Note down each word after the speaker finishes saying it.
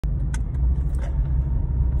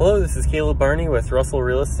Hello, this is Barney with Russell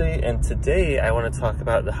Real Estate, and today I want to talk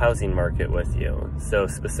about the housing market with you. So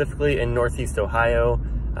specifically in Northeast Ohio,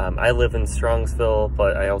 I live in Strongsville,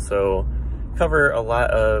 but I also cover a lot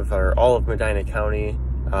of, or all of Medina County.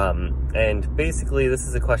 And basically this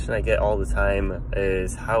is a question I get all the time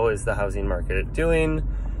is, how is the housing market doing?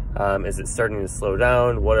 Is it starting to slow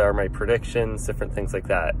down? What are my predictions? Different things like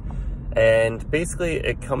that. And basically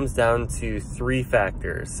it comes down to three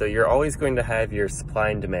factors. So you're always going to have your supply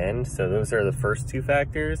and demand. So those are the first two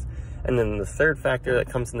factors. And then the third factor that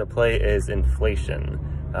comes into play is inflation.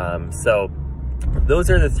 So those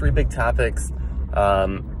are the three big topics.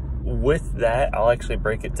 With that, I'll actually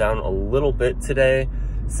break it down a little bit today.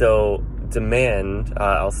 So demand,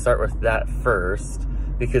 I'll start with that first,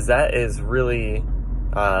 because that is really,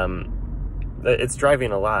 it's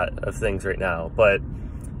driving a lot of things right now. But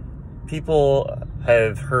people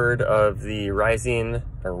have heard of the rising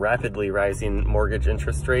or rapidly rising mortgage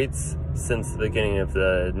interest rates since the beginning of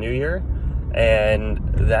the new year, and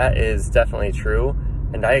that is definitely true.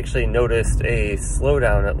 And I actually noticed a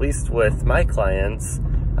slowdown, at least with my clients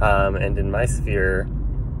and in my sphere,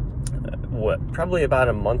 probably about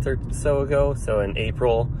a month or so ago, so in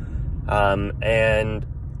April, and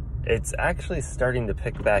it's actually starting to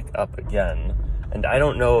pick back up again. And I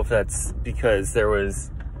don't know if that's because there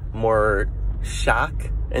was more shock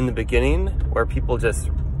in the beginning where people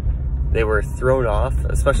they were thrown off,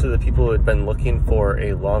 especially the people who had been looking for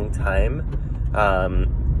a long time,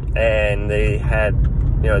 and they had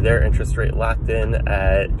their interest rate locked in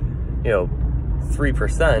at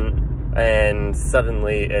 3%, and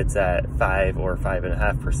suddenly it's at 5 or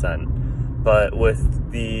 5.5%. But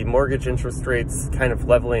with the mortgage interest rates kind of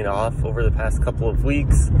leveling off over the past couple of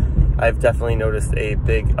weeks, I've definitely noticed a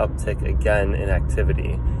big uptick again in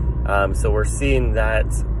activity. So we're seeing that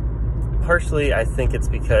partially. I think it's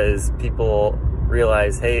because people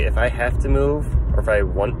realize, hey, if I have to move, or if I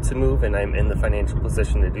want to move and I'm in the financial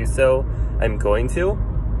position to do so, I'm going to.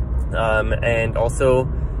 And also,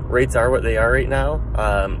 rates are what they are right now.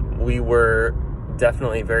 We were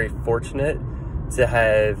definitely very fortunate to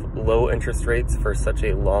have low interest rates for such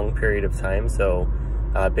a long period of time. So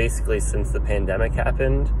basically since the pandemic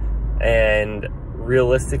happened, and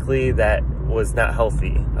realistically that was not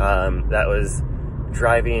healthy. That was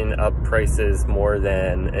driving up prices more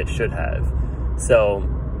than it should have. So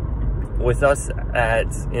with us at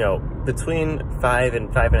between 5 and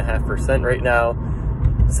 5.5% right now,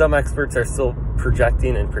 some experts are still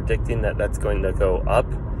projecting and predicting that that's going to go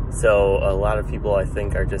up. So a lot of people, I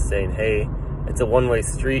think, are just saying, hey, it's a one-way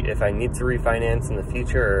street. If I need to refinance in the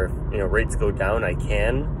future, or if rates go down, I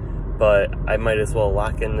can, but I might as well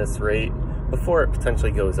lock in this rate before it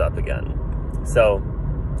potentially goes up again. So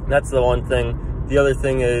that's the one thing. The other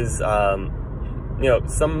thing is,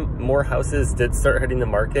 some more houses did start hitting the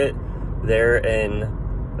market there in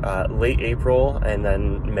late April and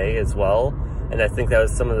then May as well. And I think that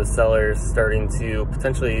was some of the sellers starting to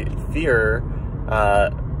potentially fear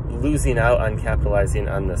losing out on capitalizing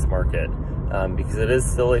on this market, because it is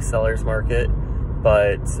still a seller's market,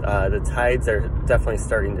 but the tides are definitely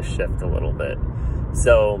starting to shift a little bit.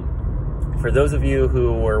 So for those of you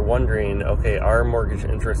who were wondering, okay, are mortgage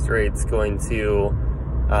interest rates going to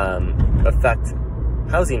affect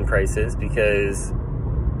housing prices? Because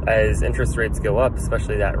as interest rates go up,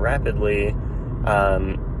 especially that rapidly,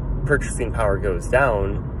 purchasing power goes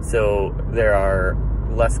down, so there are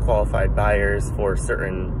less qualified buyers for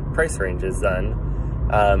certain price ranges then.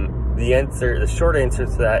 The short answer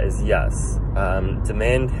to that is yes.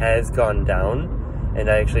 Demand has gone down, and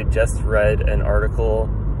I actually just read an article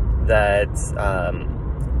that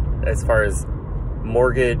as far as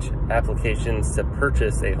mortgage applications to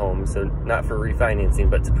purchase a home, so not for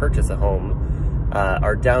refinancing, but to purchase a home,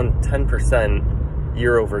 are down 10%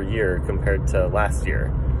 year over year compared to last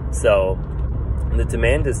year. So the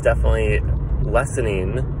demand is definitely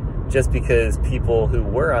lessening, just because people who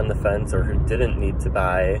were on the fence or who didn't need to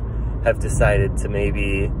buy have decided to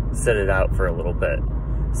maybe sit it out for a little bit.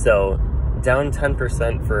 So down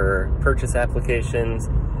 10% for purchase applications,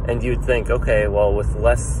 and you'd think, okay, well, with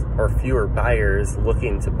less or fewer buyers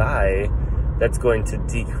looking to buy, that's going to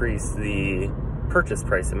decrease the purchase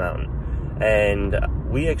price amount. And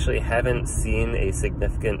we actually haven't seen a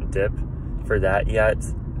significant dip for that yet.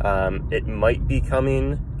 It might be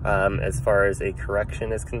coming as far as a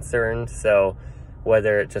correction is concerned. So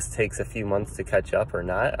whether it just takes a few months to catch up or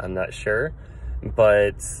not, I'm not sure.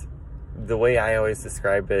 But the way I always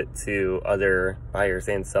describe it to other buyers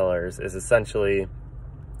and sellers is essentially,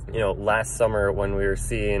 last summer when we were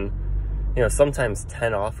seeing, sometimes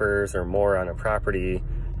 10 offers or more on a property,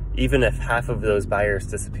 even if half of those buyers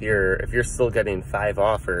disappear, if you're still getting 5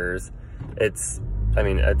 offers, it's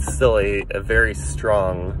still a very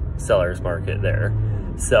strong seller's market there.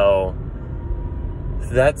 So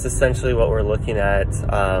that's essentially what we're looking at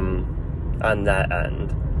on that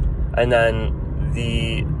end. And then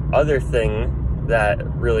the other thing that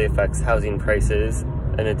really affects housing prices,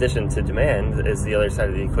 in addition to demand, is the other side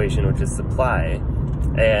of the equation, which is supply.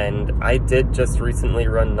 And I did just recently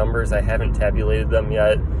run numbers, I haven't tabulated them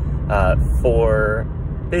yet, for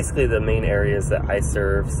basically the main areas that I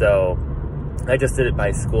serve. So I just did it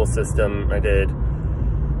by school system. I did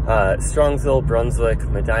Strongsville, Brunswick,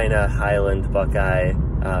 Medina, Highland, Buckeye,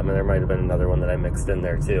 and there might have been another one that I mixed in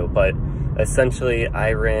there too. But essentially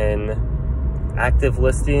I ran active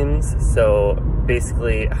listings, so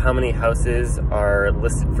basically how many houses are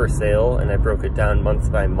listed for sale, and I broke it down month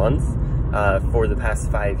by month for the past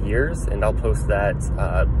 5 years, and I'll post that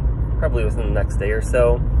probably within the next day or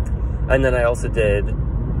so. And then I also did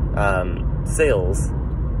sales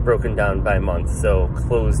broken down by month, so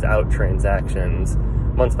closed out transactions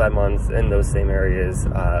month by month in those same areas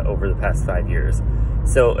over the past 5 years.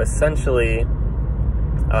 So essentially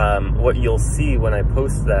what you'll see when I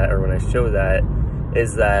post that, or when I show that,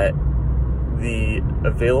 is that the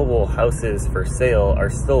available houses for sale are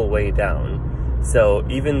still way down. So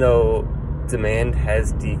even though demand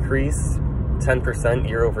has decreased 10%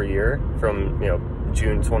 year over year from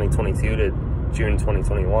June 2022 to June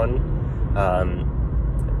 2021,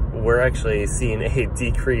 we're actually seeing a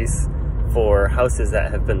decrease for houses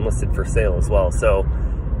that have been listed for sale as well. So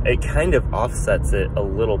it kind of offsets it a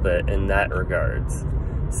little bit in that regards.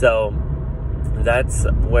 So that's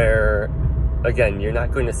where, again, you're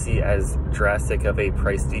not going to see as drastic of a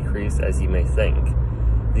price decrease as you may think.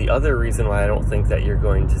 The other reason why I don't think that you're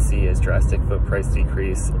going to see as drastic of a price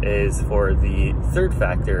decrease is for the third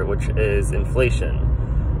factor, which is inflation.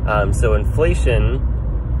 So inflation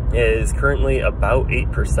is currently about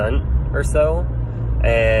 8% or so,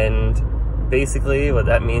 and basically what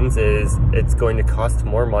that means is it's going to cost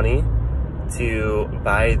more money to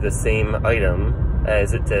buy the same item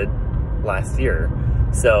as it did last year.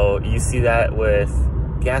 So you see that with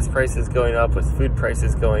gas prices going up, with food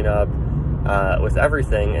prices going up, with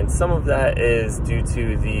everything, and some of that is due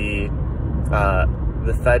to the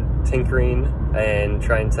Fed tinkering and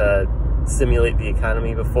trying to stimulate the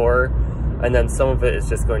economy before, and then some of it is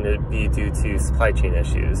just going to be due to supply chain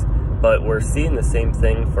issues. But we're seeing the same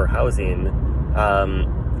thing for housing.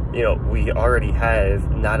 We already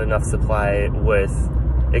have not enough supply with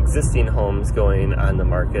existing homes going on the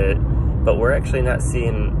market, but we're actually not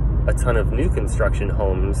seeing a ton of new construction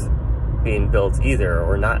homes being built either,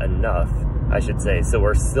 or not enough, I should say. So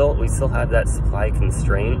we still have that supply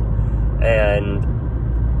constraint. And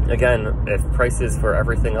again, if prices for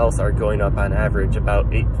everything else are going up on average about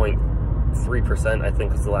 8.3%, I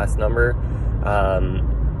think was the last number,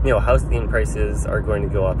 housing prices are going to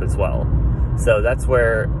go up as well. So that's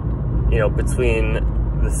where, between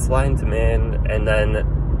the supply and demand and then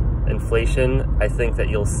inflation, I think that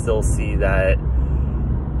you'll still see that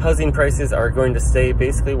housing prices are going to stay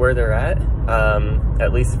basically where they're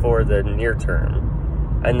at least for the near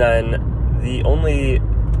term. And then the only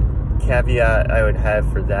caveat I would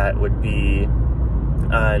have for that would be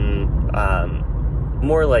on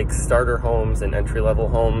more like starter homes and entry-level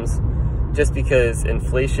homes, just because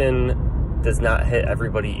inflation does not hit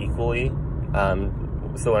everybody equally.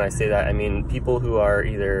 So when I say that, I mean people who are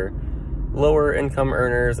either lower income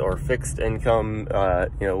earners or fixed income,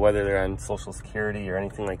 whether they're on Social Security or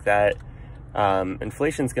anything like that.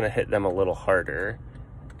 Inflation's going to hit them a little harder,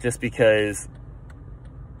 just because,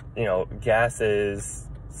 gas is,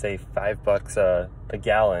 say, $5 a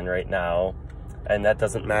gallon right now, and that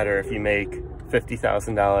doesn't matter if you make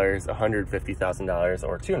 $50,000, $150,000,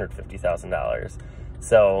 or $250,000.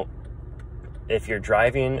 So if you're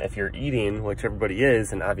driving, if you're eating, which everybody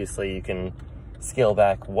is, and obviously you can scale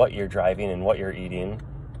back what you're driving and what you're eating,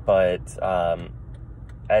 but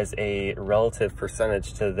as a relative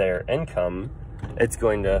percentage to their income, it's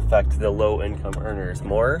going to affect the low income earners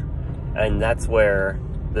more. And that's where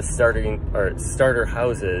the starter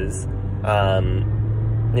houses,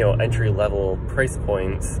 entry level price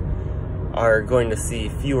points are going to see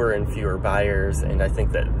fewer and fewer buyers, and I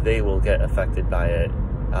think that they will get affected by it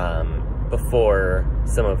before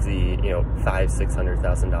some of the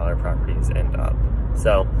 $500,000-$600,000 properties end up.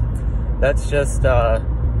 So that's just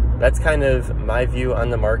that's kind of my view on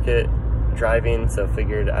the market driving. So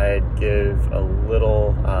figured I'd give a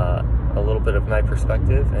little bit of my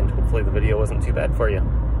perspective, and hopefully the video wasn't too bad for you.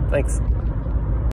 Thanks.